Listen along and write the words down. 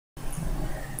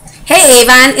Hey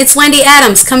Avon, it's Wendy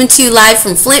Adams coming to you live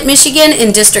from Flint, Michigan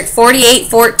in District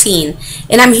 4814,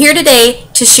 and I'm here today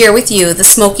to share with you the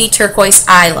Smokey Turquoise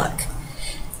Eye look.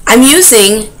 I'm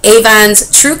using Avon's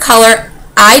True Color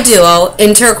Eye Duo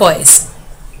in turquoise.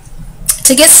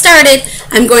 To get started,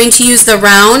 I'm going to use the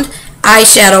round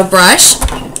eyeshadow brush.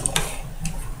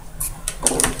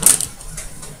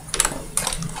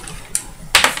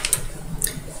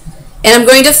 And I'm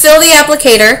going to fill the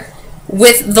applicator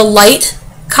with the light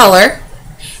color,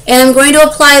 and I'm going to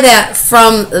apply that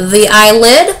from the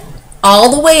eyelid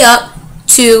all the way up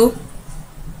to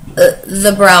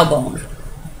the brow bone.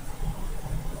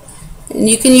 And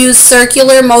you can use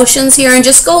circular motions here and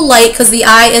just go light because the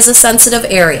eye is a sensitive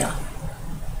area.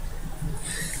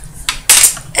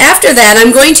 After that,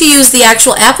 I'm going to use the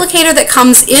actual applicator that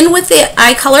comes in with the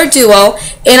eye color duo,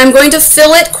 and I'm going to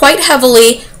fill it quite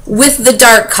heavily with the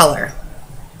dark color.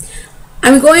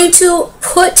 I'm going to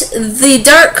put the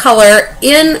dark color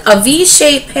in a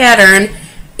V-shaped pattern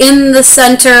in the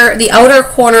center, the outer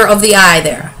corner of the eye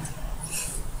there.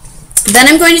 Then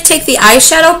I'm going to take the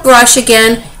eyeshadow brush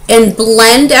again and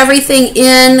blend everything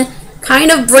in,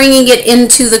 kind of bringing it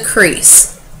into the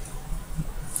crease.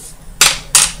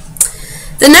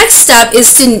 The next step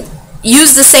is to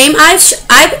use the same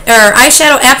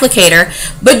eyeshadow applicator,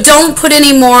 but don't put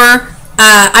any more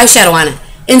eyeshadow on it.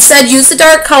 Instead, use the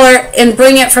dark color and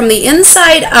bring it from the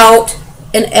inside out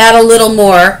and add a little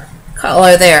more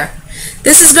color there.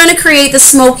 This is going to create the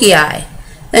smoky eye.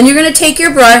 Then you're going to take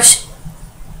your brush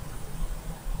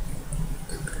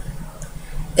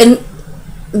and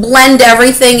blend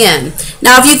everything in.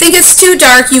 Now, if you think it's too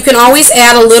dark, you can always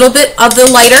add a little bit of the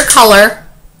lighter color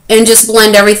and just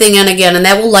blend everything in again, and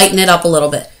that will lighten it up a little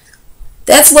bit.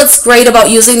 That's what's great about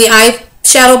using the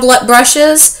eyeshadow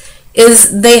brushes,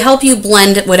 is they help you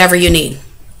blend whatever you need.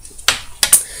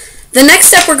 The next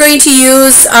step, we're going to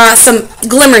use some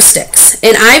Glimmersticks,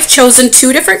 and I've chosen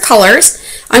two different colors.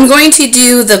 I'm going to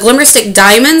do the Glimmerstick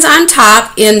Diamonds on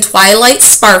top in Twighlight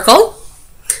Sparkle.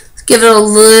 Give it a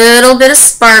little bit of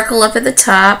sparkle up at the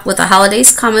top. With the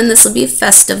holidays coming, this will be a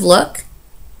festive look.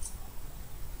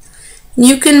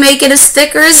 You can make it as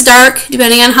thick or as dark,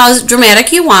 depending on how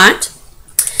dramatic you want.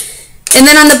 And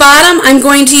then on the bottom, I'm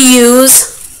going to use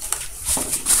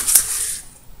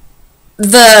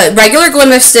the regular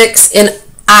Glimmersticks in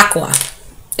Aqua.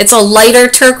 It's a lighter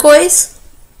turquoise,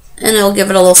 and it'll give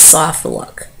it a little soft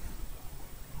look.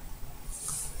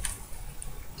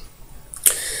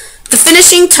 The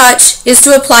finishing touch is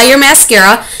to apply your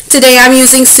mascara. Today I'm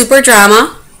using Super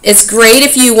Drama. It's great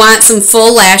if you want some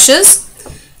full lashes.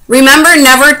 Remember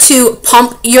never to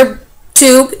pump your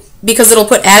tube because it'll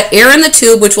put air in the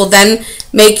tube, which will then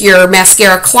make your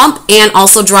mascara clump and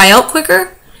also dry out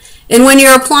quicker. And when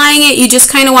you're applying it, you just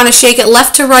kind of want to shake it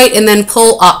left to right and then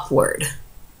pull upward.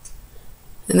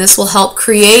 And this will help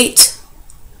create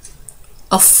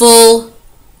a full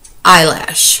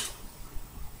eyelash.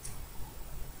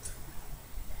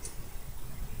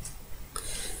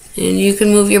 And you can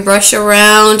move your brush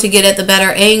around to get at the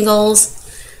better angles.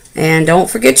 And don't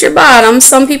forget your bottoms.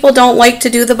 Some people don't like to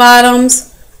do the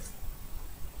bottoms.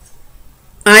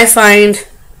 I find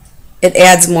it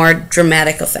adds more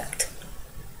dramatic effect.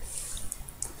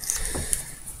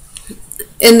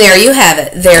 And there you have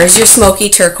it. There's your smoky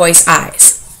turquoise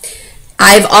eyes.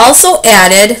 I've also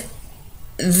added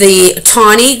the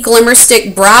Tawny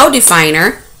Glimmerstick Brow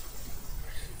Definer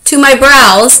to my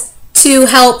brows to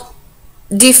help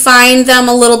define them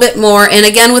a little bit more. And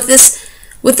again, with this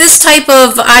type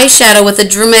of eyeshadow with the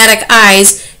dramatic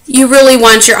eyes, you really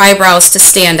want your eyebrows to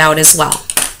stand out as well.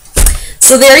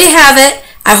 So there you have it.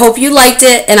 I hope you liked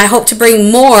it, and I hope to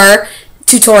bring more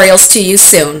tutorials to you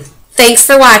soon. Thanks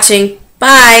for watching.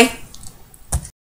 Bye.